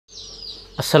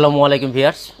Assalamualaikum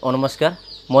viewers, namaskar.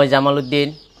 Moi Jamal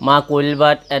Uddin, ma Quail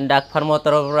and Duck Farmer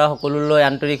Torora Hokululo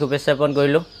Anturi Kupesapon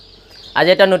Goilo. As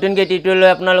a notin get it to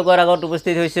Apnaloga to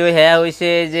Pusti here we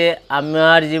say the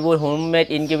Amar Zibu homemade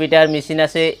incubator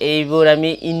Missinase,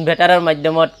 Eburami, inverter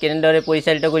Madamot, Kendore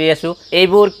Poiselto Kuriasu,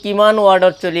 Ebur Kiman word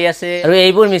of Choliase,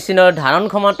 Ebur Missino, Haran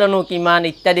Komatano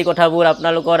Kiman, Itadi Kotabur,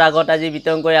 Apnaloga Agotaji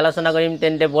Bitonko, Alasana Gorim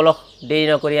Tente Bolo,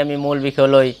 Dino Koriami Mol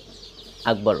Vicoloi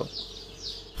Akbaro.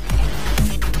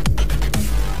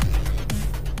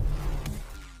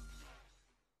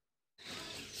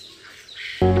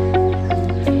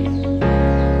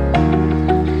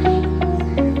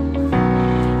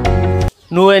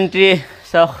 No entry,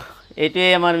 so it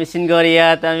is our machine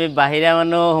Goria, Bahira,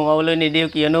 Homolo Nidu,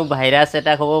 Kiano, Bahira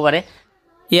Seta Hovare.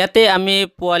 Yate Ami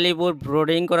Pualibur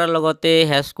brooding Kora Logote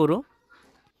Haskuru.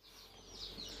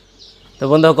 The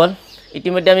Bondokol.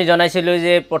 ইতিমধ্যে জনাইছিলো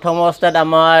যে প্ৰথম অৱস্থাত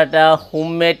আমাৰ এটা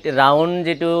homemade round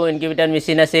যেটো incubator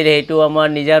machine আছিল হেতু আমাৰ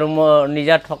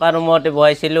নিজৰ থকা ৰুমতে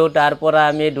বহাইছিলো তাৰ পৰা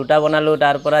আমি দুটা বনালো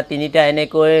তাৰ পৰা তিনিটা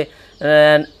এনেকৈ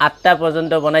আঠটা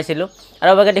পৰ্যন্ত বনাইছিলো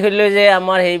আৰু বাকি দেখিলো যে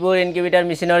আমাৰ হেইবোৰ ইনকিউবেটৰ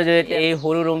মেচিনৰ জৰিয়তে এই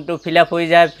সৰু ৰুমটো ফিল আপ হৈ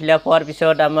যায় ফিল আপ হোৱাৰ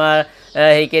পিছত আমাৰ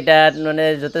হেইকেটাত মানে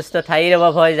যথেষ্ট ঠাইৰ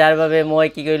অভাৱ হয় যাৰ বাবে মই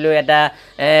কি কৰিলো এটা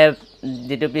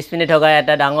যেটো পিছপিনে থকা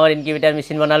এটা ডাঙৰ ইনকিউবেটৰ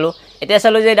মেচিন বনালো এতিয়া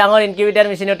চালো যে ডাঙৰ ইনকিউবেটৰ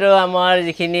মেচিনটো আমাৰ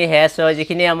যিখিনি হেছ হয়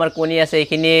যিখিনি আমাৰ কণী আছে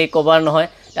এইখিনি কভাৰ নহয়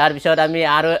তাৰ পিছত আমি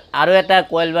আৰু এটা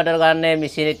কোয়েল বাটৰ কাৰণে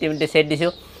মেচিন ইতিমধ্যে সেট দিছো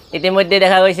ইতিমধ্যে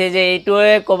দেখা গৈছে যে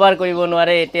এইটোৱে কভাৰ কৰিব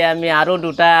নোৱাৰে এতিয়া আমি আৰু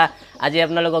দুটা আজি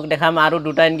আপোনালোকক দেখাম আৰু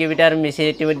দুটা ইনকিউবেটৰ মেচিন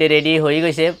ইতিমধ্যে ৰেডি হৈ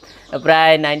গৈছে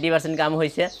প্ৰায় 90% কাম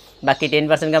হৈছে বাকি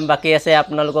 10% কাম বাকি আছে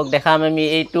আপোনালোকক দেখাম আমি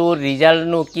এইটো ৰিজাল্ট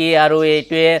নো কি আৰু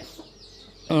এইটোৱে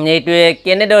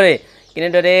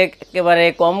কেনেদৰে একেবাৰে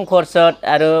কম খৰচত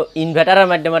আৰু ইনভাৰ্টাৰৰ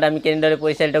মাধ্যমত আমি কেনেদৰে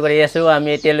পৰিচালিত কৰি আছো আমি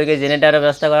এতিয়ালৈকে জেনেৰেটৰৰ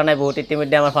ব্যৱস্থা কৰা নাই বহুত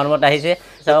ইতিমধ্যে আমাৰ ফাৰ্মত আহিছে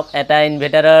সব এটা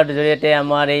ইনভাৰ্টাৰৰ জৰিয়তে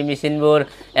আমাৰ এই মেচিনবোৰ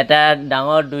এটা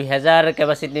ডাঙৰ 2000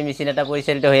 কেপাসিটি মেচিন এটা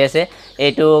পৰিচালিত হৈ আছে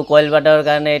এইটো কোয়েল বাটৰ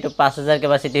কাৰণে এইটো 5000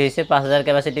 কেপাসিটি হৈছে 5000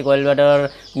 কেপাসিটি কোয়েল বাটৰ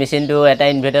মেচিনটো এটা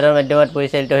ইনভাৰ্টাৰৰ মাধ্যমত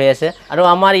পৰিচালিত হৈ আছে আৰু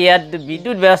আমাৰ ইয়াত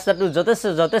বিদ্যুৎ ব্যৱস্থাটো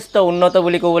যথেষ্ট উন্নত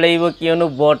বুলি ক'ব লাগিব কিয়নো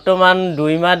বৰ্তমান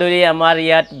 2 মাহ ধৰি আমাৰ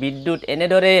ইয়াত বিদ্যুৎ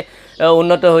এনেদৰে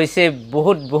উন্নত হৈছে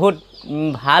বহুত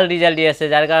ভাল ৰিজাল্ট দি আছে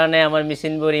যাৰ কাৰণে আমাৰ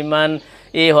মেচিনবোৰ ইমান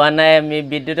এই হোৱা নাই আমি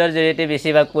বিদ্যুতৰ জৰিয়তে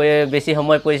বেছি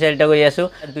সময় পৰিচালিত কৰি আছো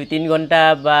 2-3 ঘণ্টা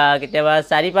বা কেতিয়াবা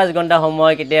 4-5 ঘণ্টা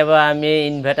সময় কেতিয়াবা আমি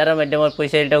ইনভাৰ্টাৰৰ মাধ্যমত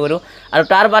পৰিচালিত কৰো আৰু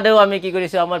তাৰ বাদেও আমি কি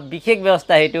কৰিছো আমাৰ বিশেষ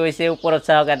ব্যৱস্থা হেতু হৈছে ওপৰত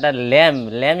চাওক এটা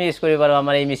ল্যাম্প ইউজ কৰিব পাৰো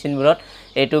আমাৰ এই মেচিনবোৰত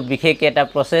এটো বিশেষ এটা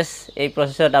প্ৰসেস এই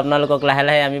প্ৰসেসত আপোনালোকক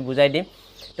লাহে আমি বুজাই দিম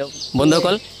তো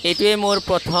বন্ধুসকল এইটোৱে মোৰ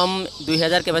প্ৰথম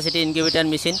 2000 কেপাসিটি ইনকিউবেটৰ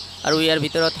মেচিন আৰু ইয়াৰ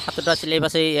ভিতৰত 7টা স্লেব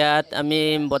আছে ইয়াত আমি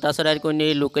বতাচৰাইৰ কণী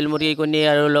লোকেল মুৰ্গীৰ কণী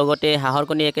আৰু লগতে হাঁহৰ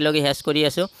কণী একেলগে হেচ কৰি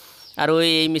আছো আৰু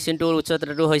এই মেচিনটোৰ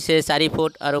উচ্চতাটো হৈছে 4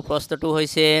 ফুট আৰু প্ৰস্থটো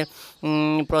হৈছে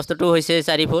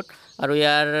 4 ফুট আৰু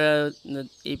ইয়াৰ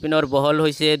ইপিনৰ বহল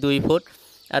হৈছে 2 ফুট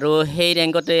আৰু হেই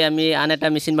ৰেংকতে আমি আন এটা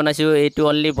মেচিন বনাইছো এইটো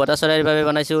অনলি বতাচৰাইৰ বাবে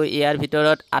বনাইছো ইয়াৰ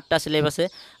ভিতৰত 8টা স্লেব আছে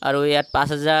আৰু ইয়াত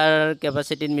 5000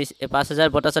 কেপাসিটি 5000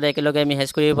 বতাচৰাই একেলগে আমি হেচ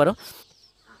কৰিব পাৰো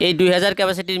এই 2000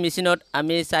 কেপাসিটিৰ মেচিনত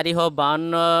আমি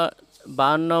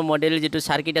 452 মডেল যেটো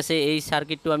সাৰ্কিট আছে এই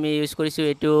সাৰ্কিটটো আমি ইউজ কৰিছো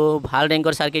এটো ভাল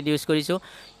ৰেংকৰ সাৰ্কিট ইউজ কৰিছো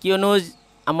কিয়নো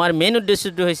আমাৰ মেইন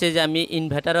উদ্দেশ্যটো হৈছে যে আমি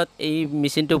ইনভাৰ্টাৰত এই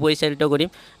মেচিনটো পৰিচালিত কৰিম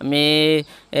আমি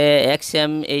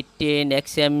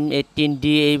XM18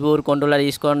 ডি এইবোৰ কন্ট্ৰোলাৰ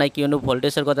ইউজ কৰা নাই কিয়নো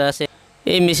ভোল্টেজৰ কথা আছে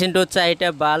এই মেচিনটোত 4টা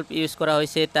বাল্ব ইউজ কৰা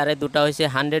হৈছে তাৰে দুটা হৈছে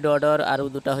 100 ওয়াটৰ আৰু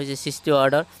দুটা হৈছে 60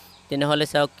 ওয়াটৰ তেনেহলে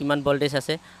চাওক কিমান ভোল্টেজ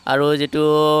আছে আৰু যেটো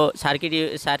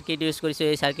সাৰ্কিট ইউজ কৰিছে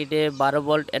এই সাৰ্কিটে 12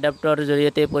 ভোল্ট এডাপ্টৰ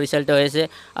জৰিয়তে পৰিচালিত হৈছে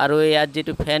আৰু ইয়াত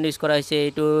যেটো ফ্যান ইউজ কৰা হৈছে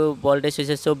এইটো ভোল্টেজ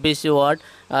হৈছে 24 ওয়াট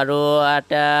আৰু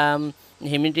এটা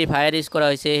হিউমিডিফায়াৰ ইউজ কৰা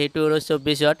হৈছে হেতু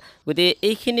 24 ওয়াট গতি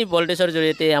এইখিনি ভোল্টেজৰ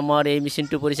জৰিয়তে আমাৰ এই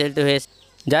মেচিনটো পৰিচালিত হৈ আছে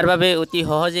যাৰ বাবে অতি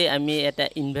সহজে আমি এটা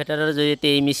ইনভাৰ্টাৰৰ জৰিয়তে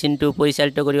এই মেচিনটো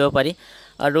পৰিচালিত কৰিব পাৰি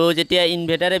আৰু যেতিয়া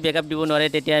ইনভাৰ্টাৰে বেকআপ দিব নোৱাৰে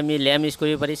তেতিয়া আমি ল্যাম্প ইউজ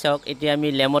কৰিব পাৰি চাওক এতিয়া আমি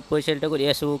ল্যাম্পত পৰিচালিত কৰি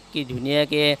আছো কি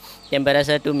ধুনিয়াকে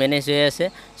টেম্পাৰেচাৰটো মেনেজ হৈ আছে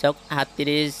চাওক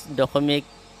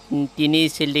 37.3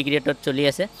 সেন্টিগ্ৰেডত চলি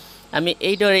আছে আমি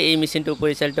এইদৰে এই মেচিনটো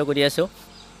পৰিচালিত কৰি আছো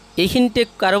এইখিনিতে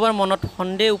কাৰোবাৰ মনত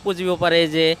সন্দেহ উপজিব পাৰে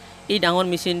যে এই ডাঙৰ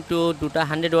মেচিনটো দুটা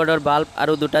 100 ওয়াটৰ বাল্ব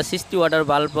আৰু দুটা 60 ওয়াটৰ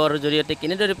বাল্বৰ জৰিয়তে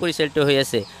কেনেদৰে পৰিচালিত হৈ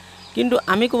আছে কিন্তু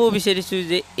আমি ক'ব বিচাৰিছো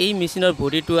যে এই মেচিনৰ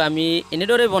ভৰিটো আমি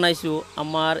এনেদৰে বনাইছো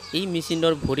আমাৰ এই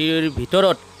মেচিনৰ ভৰিৰ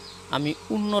ভিতৰত আমি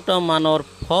উন্নত মানৰ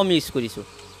ফৰ্ম ইউজ কৰিছো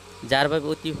যাৰ বাবে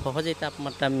অতি সহজে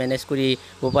তাপমাত্ৰা মেনেজ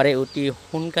কৰিব পাৰে অতি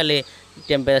সোনকালে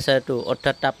টেম্পাৰেচাৰটো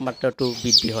অৰ্থাৎ তাপমাত্ৰাটো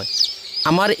বৃদ্ধি হয়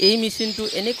আমাৰ এই মেচিনটো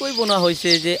এনেকৈ বনোৱা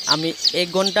হৈছে যে আমি 1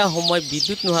 ঘণ্টা সময়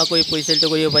বিদ্যুৎ নোহোৱাকৈ পৰিচালিত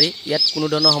কৰিব পাৰি। ইয়াত কোনো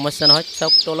ধৰণৰ সমস্যা নহয়।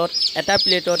 চাওক তলত এটা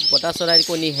প্লেটত বতা চৰাইৰ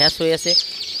কণী হেচ হৈ আছে।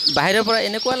 বাহিৰৰ পৰা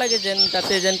এনেকুৱা লাগে যেন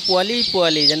তাতে যেন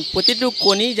পোৱালি যেন প্ৰতিটো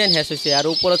কণী যেন হেচ হৈছে। আৰু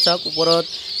ওপৰত চাওক, ওপৰত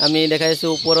আমি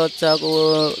দেখাইছোঁ, ওপৰত চাওক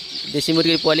দেশী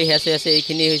মুৰ্গীৰ পোৱালি হেচ হৈ আছে।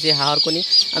 এইখিনি হৈছে হাঁহৰ কণী।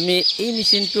 আমি এই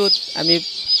মেচিনটোত আমি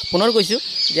পুনৰ কৈছোঁ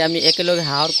যে আমি একেলগে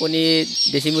হাঁহৰ কণী,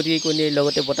 দেশী মুৰ্গীৰ কণী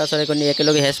লগতে বতা চৰাইৰ কণী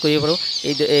একেলগে হেচ কৰিব পাৰোঁ।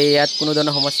 ইয়াত কোনো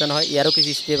ধৰণৰ সমস্যা নহয়। ইয়াৰো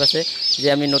কিছু ষ্টেপ আছে যে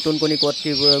আমি নতুন কণী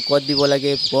ক'ত দিব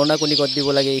লাগে, পুৰণা কণী ক'ত দিব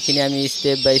লাগে, এইখিনি আমি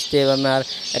ষ্টেপ বাই ষ্টেপ আমাৰ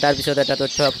এটাৰ পিছত এটা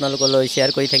তথ্য আপোনালোকলৈ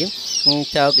শ্বেয়াৰ কৰি থাকিম।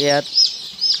 চাওক ইয়াত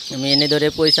আমি এনেদৰে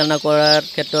পৰিচালনা কৰাৰ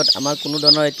ক্ষেত্ৰত আমাৰ কোনো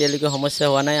ধৰণৰ এতিয়ালৈকে সমস্যা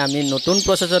হোৱা নাই। আমি নতুন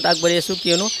প্ৰচেছত আগবাঢ়ি আছোঁ,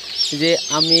 কিয়নো যে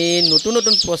আমি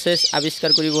নতুন প্ৰচেছ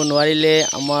আৱিষ্কাৰ কৰিব নোৱাৰিলে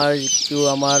আমাৰ যিটো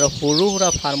আমাৰ সৰু সুৰা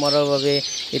ফাৰ্মাৰৰ বাবে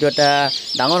এইটো এটা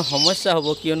ডাঙৰ সমস্যা হ'ব।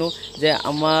 কিয়নো যে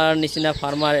আমাৰ নিচিনা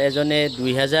ফাৰ্মাৰ এজনে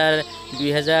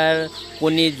 2000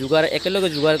 কণী একেলগে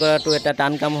যোগাৰ কৰাটো এটা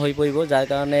টান কাম হৈ পৰিব। যাৰ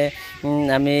কাৰণে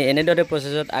আমি এনেদৰে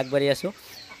প্ৰচেছত আগবাঢ়ি আছোঁ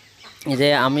যে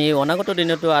আমি অনাগত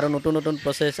দিনতো আৰু নতুন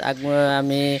প্ৰচেছ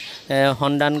আমি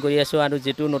সন্ধান কৰি আছোঁ। আৰু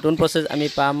যিটো নতুন প্ৰচেছ আমি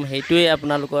পাম সেইটোৱে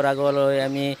আপোনালোকৰ আগলৈ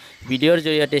আমি ভিডিঅ'ৰ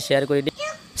জৰিয়তে শ্বেয়াৰ কৰি দিম।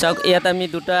 চাওক ইয়াত আমি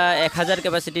দুটা 1000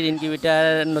 কেপাচিটিৰ ইনকিউবেটাৰ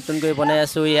নতুনকৈ বনাই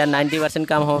আছোঁ। ইয়াৰ 90%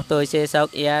 কাম সমাপ্ত হৈছে। চাওক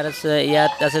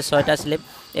ইয়াত আছে 6টা স্লেব।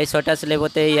 এই 6টা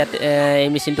স্লেবতে ইয়াত এই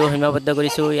মেচিনটো সীমাবদ্ধ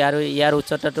কৰিছোঁ। ইয়াৰ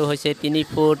উচ্চতাটো হৈছে 3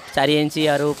 ফুট 4 ইঞ্চি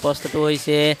আৰু প্ৰস্থটো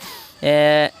হৈছে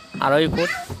 2.5 ফুট।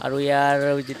 আৰু ইয়াৰ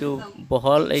যিটো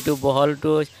বহল, এইটো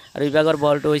বহলটো আৰু বিভাগৰ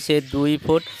বহলটো হৈছে 2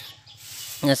 ফুট।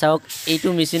 চাওক এইটো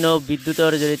মেচিনো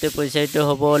বিদ্যুতৰ জৰিয়তে পৰিচালিত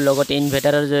হ'ব, লগতে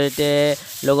ইনভাৰ্টাৰৰ জৰিয়তে,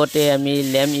 লগতে আমি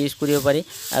লেম্প ইউজ কৰিব পাৰি।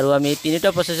 আৰু আমি 3টা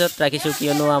প্ৰচেছত ৰাখিছোঁ,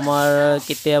 কিয়নো আমাৰ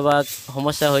কেতিয়াবা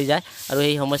সমস্যা হৈ যায় আৰু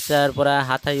সেই সমস্যাৰ পৰা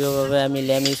হাত সাৰিবৰ বাবে আমি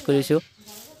লেম্প ইউজ কৰিছোঁ।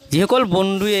 যিসকল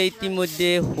বন্ধুৱে ইতিমধ্যে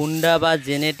হুণ্ডা বা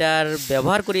জেনেৰেটাৰ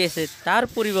ব্যৱহাৰ কৰি আছে, তাৰ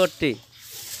পৰিৱৰ্তে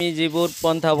আমি যিবোৰ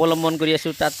পন্থা অৱলম্বন কৰি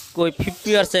আছোঁ তাতকৈ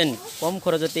 50% কম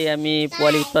খৰচতে আমি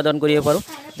পোৱালি উৎপাদন কৰিব পাৰোঁ।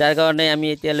 যাৰ কাৰণে আমি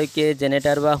এতিয়ালৈকে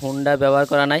জেনেৰেটাৰ বা হুণ্ডা ব্যৱহাৰ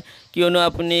কৰা নাই। কিয়নো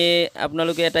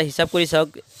আপোনালোকে এটা হিচাপ কৰি চাওক,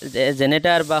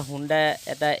 জেনেৰেটাৰ বা হুণ্ডা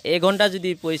এটা 1 ঘণ্টা যদি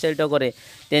পৰিচালিত কৰে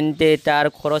তেন্তে তাৰ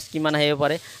খৰচ কিমান আহিব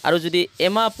পাৰে। আৰু যদি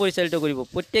এমাহ পৰিচালিত কৰিব,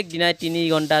 প্ৰত্যেক দিনাই 3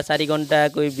 ঘণ্টা 4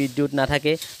 ঘণ্টাকৈ বিদ্যুৎ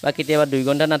নাথাকে বা কেতিয়াবা 2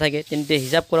 ঘণ্টা নাথাকে, তেন্তে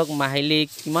হিচাপ কৰক মাহিলী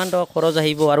কিমান টকা খৰচ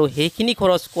আহিব। আৰু সেইখিনি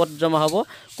খৰচ ক'ত জমা হ'ব,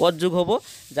 ক'ত যোগ হ'ব,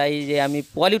 যে আমি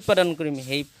পোৱালি উৎপাদন কৰিম,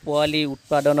 সেই পোৱালি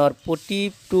উৎপাদনৰ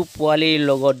প্ৰতিটো পোৱালিৰ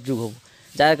লগত যোগ হ'ব।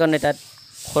 যাৰ কাৰণে তাত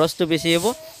খৰচটো বেছি হ'ব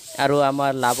আৰু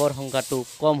আমাৰ লাভৰ সংখ্যাটো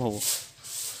কম হ'ব।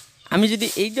 আমি যদি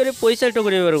এইদৰে পৰিচালিত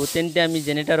কৰিব পাৰোঁ তেন্তে আমি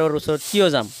জেনেৰেটাৰৰ ওচৰত কিয়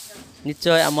যাম।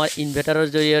 নিশ্চয় আমাৰ ইনভাৰ্টাৰৰ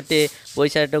জৰিয়তে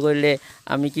পৰিচালিত কৰিলে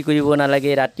আমি কি কৰিব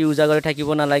নালাগে, ৰাতি উজাগৰে থাকিব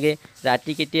নালাগে।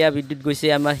 ৰাতি কেতিয়া বিদ্যুৎ গৈছে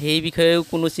আমাৰ সেই বিষয়েও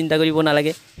কোনো চিন্তা কৰিব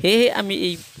নালাগে। সেয়েহে আমি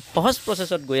এই সহজ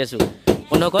প্ৰচেছত গৈ আছোঁ।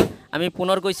 বন্ধুসকল, আমি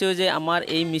পুনৰ কৈছোঁ যে আমাৰ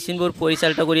এই মেচিনবোৰ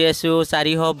পৰিচালিত কৰি আছোঁ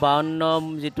 452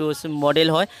 যিটো মডেল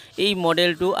হয়, এই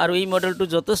মডেলটো। আৰু এই মডেলটো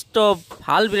যথেষ্ট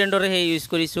ভাল ব্ৰেণ্ডৰহে ইউজ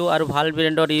কৰিছোঁ। আৰু ভাল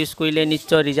ব্ৰেণ্ডৰ ইউজ কৰিলে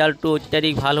নিশ্চয় ৰিজাল্টটো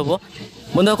অত্যাধিক ভাল হ'ব।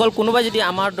 বন্ধুসকল, কোনোবাই যদি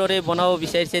আমাৰ দৰে বনাব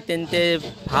বিচাৰিছে তেন্তে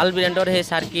ভাল ব্ৰেণ্ডৰ সেই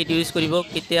চাৰ্কিট ইউজ কৰিব।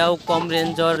 কেতিয়াও কম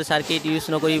ৰেঞ্জৰ চাৰ্কিট ইউজ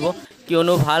নকৰিব,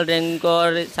 কিয়নো ভাল ৰেঞ্জৰ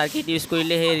চাৰ্কিট ইউজ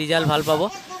কৰিলে সেই ৰিজাল্ট ভাল পাব।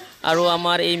 আৰু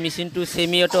আমাৰ এই মেচিনটো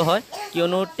ছেমি অটো হয়,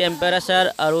 কিয়নো টেম্পাৰেচাৰ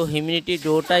আৰু হিউমিডিটি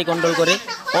দুয়োটাই কণ্ট্ৰল কৰে।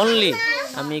 অনলি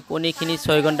আমি কণীখিনি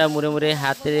 6 ঘণ্টা মূৰে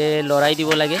হাতেৰে লৰাই দিব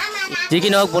লাগে। যি কি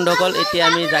নহওক বন্ধুসকল, এতিয়া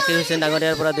আমি জাকিৰ হুছেইন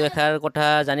ডাঙৰীয়াৰ পৰা 2 এষাৰ কথা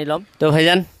জানি ল'ম। তো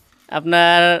ভাইজান,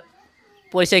 আপোনাৰ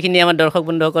পৰিচয়খিনি আমাৰ দৰ্শক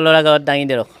বন্ধুসকলৰ আগত দাঙি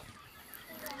দিয়ক।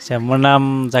 মোৰ নাম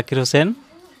জাকিৰ হুছেইন,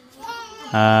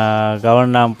 গাঁৱৰ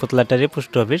নাম পুতলাটাৰি,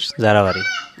 post office Jarabari,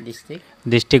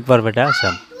 district Barpeta,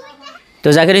 Assam. তো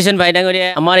জাকিৰ হুছেইন ভাই ডাঙৰীয়া,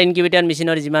 আমাৰ ইনকিউবেটাৰ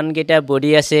মেচিনৰ যিমানকেইটা বডি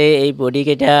আছে এই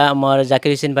বডিকেইটা আমাৰ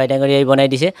জাকিৰ হুছেইন ভাই ডাঙৰীয়াই বনাই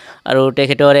দিছে। আৰু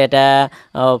তেখেতৰ এটা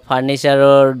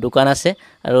ফাৰ্নিচাৰৰ দোকান আছে,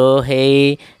 আৰু সেই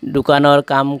দোকানৰ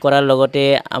কাম কৰাৰ লগতে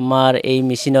আমাৰ এই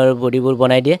মেচিনৰ বডিবোৰ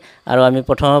বনাই দিয়ে। আৰু আমি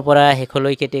প্ৰথমৰ পৰা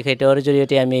শেষলৈকে তেখেতৰ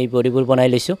জৰিয়তে আমি এই বডিবোৰ বনাই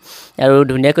লৈছোঁ আৰু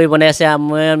ধুনীয়াকৈ বনাই আছে।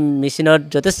 আমাৰ মেচিনত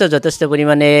যথেষ্ট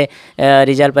পৰিমাণে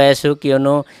ৰিজাল্ট পাই আছোঁ,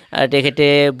 কিয়নো তেখেতে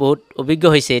বহুত অভিজ্ঞ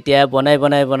হৈছে। এতিয়া বনাই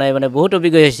বহুত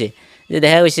অভিজ্ঞ হৈছে। যে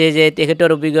দেখা গৈছে যে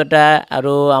তেখেতৰ অভিজ্ঞতা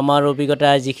আৰু আমাৰ অভিজ্ঞতা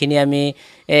যিখিনি আমি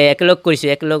একেলগ কৰিছোঁ,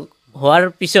 একেলগ হোৱাৰ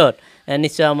পিছত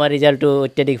নিশ্চয় আমাৰ ৰিজাল্টটো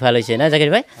অত্যাধিক ভাল হৈছে না জাকিৰ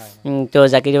ভাই। তো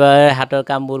জাকিৰ ভাইৰ হাতৰ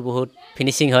কামবোৰ বহুত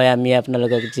ফিনিচিং হয়। আমি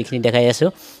আপোনালোকক যিখিনি দেখাই আছোঁ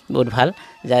বহুত ভাল,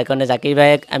 যাৰ কাৰণে জাকিৰ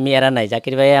ভাইক আমি এৰা নাই।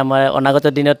 জাকিৰ ভাই আমাৰ অনাগত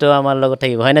দিনতো আমাৰ লগত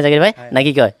থাকিব, হয় না জাকিৰ ভাই, না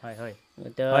কি কয়?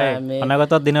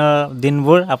 অনাগত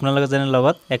দিনবোৰ আপোনালোকৰ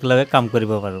লগত একেলগে কাম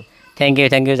কৰিব পাৰোঁ। থ্যাংক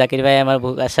ইউ জাকিৰ ভাই আমাৰ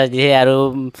বহুত আশ্বাস দিছে আৰু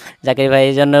জাকিৰ ভাই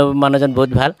এজন মানুহজন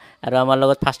বহুত ভাল আৰু আমাৰ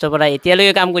লগত ফাৰ্ষ্টৰ পৰা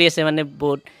এতিয়ালৈকে কাম কৰি আছে মানে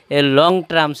বহুত লং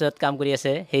টাৰ্মছত কাম কৰি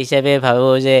আছে সেই হিচাপে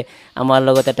ভাবোঁ যে আমাৰ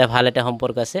লগত এটা ভাল এটা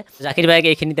সম্পৰ্ক আছে জাকিৰ ভাইক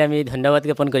এইখিনিতে আমি ধন্যবাদ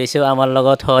জ্ঞাপন কৰিছোঁ আমাৰ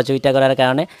লগত সহযোগিতা কৰাৰ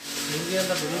কাৰণে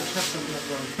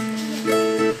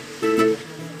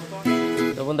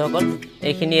তো বন্ধুসকল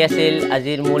এইখিনি আছিল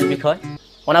আজিৰ মূল বিষয়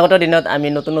অনাগত দিনত আমি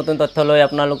নতুন নতুন তথ্য লৈ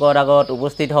আপোনালোকৰ আগত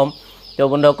উপস্থিত হ'ম তো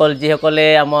বন্ধুসকল যিসকলে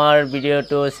আমাৰ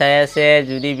ভিডিঅ'টো চাই আছে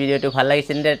যদি ভিডিঅ'টো ভাল লাগিছে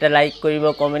তেন্তে এটা লাইক কৰিব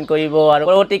কমেণ্ট কৰিব আৰু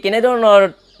পৰৱৰ্তী কেনেধৰণৰ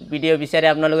ভিডিঅ' বিচাৰে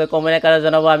আপোনালোকে কমেণ্ট আকাৰে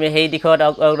জনাব আমি সেই দিশত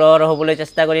অগ্ৰসৰ হ'বলৈ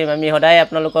চেষ্টা কৰিম আমি সদায়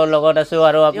আপোনালোকৰ লগত আছোঁ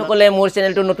আৰু যিসকলে মোৰ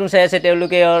চেনেলটো নতুন চাই আছে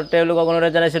তেওঁলোকক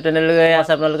অনুৰোধ জনাইছোঁ তেনেহ'লে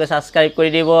আপোনালোকে ছাবস্ক্ৰাইব কৰি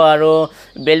দিব আৰু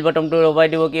বেল বটনটো দবাই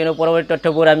দিব কিয়নো পৰৱৰ্তী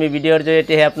তথ্যবোৰ আমি ভিডিঅ'ৰ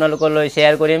জৰিয়তেহে আপোনালোকলৈ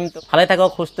শ্বেয়াৰ কৰিম ভালে থাকক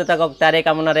সুস্থ থাকক তাৰে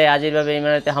কামনাৰে আজিৰ বাবে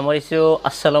ইমানতে সামৰিছোঁ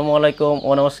আসসালামু আলাইকুম ও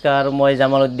নমস্কাৰ মই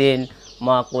জামাল উদ্দিন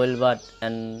মা কোয়েল বাট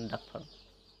এণ্ড ডাক্তৰ